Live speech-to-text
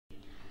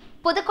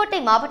புதுக்கோட்டை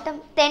மாவட்டம்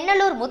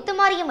தென்னலூர்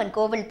முத்துமாரியம்மன்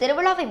கோவில்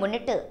திருவிழாவை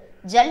முன்னிட்டு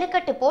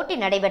ஜல்லிக்கட்டு போட்டி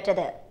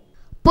நடைபெற்றது.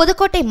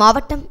 புதுக்கோட்டை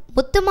மாவட்டம்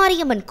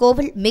முத்துமாரியம்மன்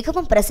கோவில்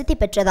மிகவும் பிரசித்தி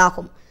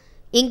பெற்றதாகும்.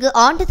 இங்கு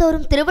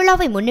ஆண்டுதோறும்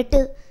திருவிழாவை முன்னிட்டு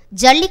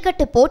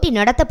ஜல்லிக்கட்டு போட்டி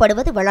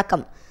நடத்தப்படுவது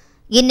வழக்கம்.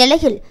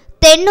 இந்நிலையில்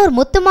தென்னூர்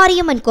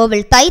முத்துமாரியம்மன்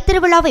கோவில் தை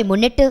திருவிழாவை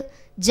முன்னிட்டு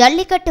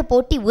ஜல்லிக்கட்டு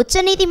போட்டி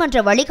உச்சநீதிமன்ற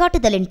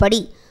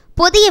வழிகாட்டுதலின்படி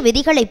புதிய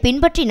விதிகளை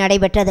பின்பற்றி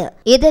நடைபெற்றது.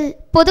 இதில்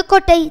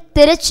புதுக்கோட்டை,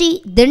 திருச்சி,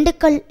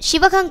 திண்டுக்கல்,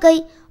 சிவகங்கை,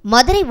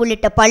 மதுரை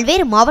உள்ளிட்ட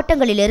பல்வேறு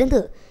மாவட்டங்களிலிருந்து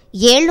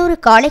 700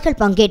 காளைகள்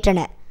பங்கேற்றன.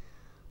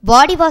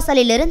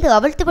 வாடிவாசலிலிருந்து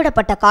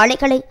அவிழ்த்துவிடப்பட்ட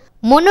காளைகளை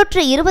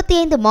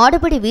 325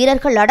 மாடுபிடி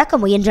வீரர்கள் அடக்க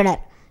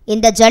முயன்றனர்.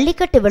 இந்த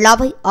ஜல்லிக்கட்டு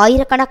விழாவை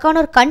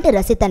ஆயிரக்கணக்கானோர் கண்டு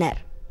ரசித்தனர்.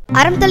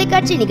 அறம்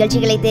தொலைக்காட்சி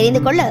நிகழ்ச்சிகளை தெரிந்து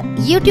கொள்ள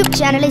யூடியூப்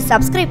சேனலை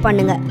சப்ஸ்கிரைப்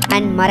பண்ணுங்க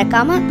அண்ட்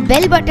மறக்காம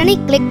பெல் பட்டனை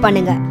கிளிக்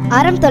பண்ணுங்க.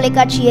 அறம்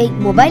தொலைக்காட்சியை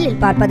மொபைலில்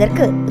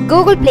பார்ப்பதற்கு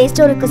கூகுள் பிளே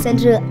ஸ்டோருக்கு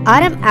சென்று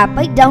அறம்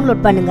ஆப்பை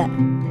டவுன்லோட் பண்ணுங்க.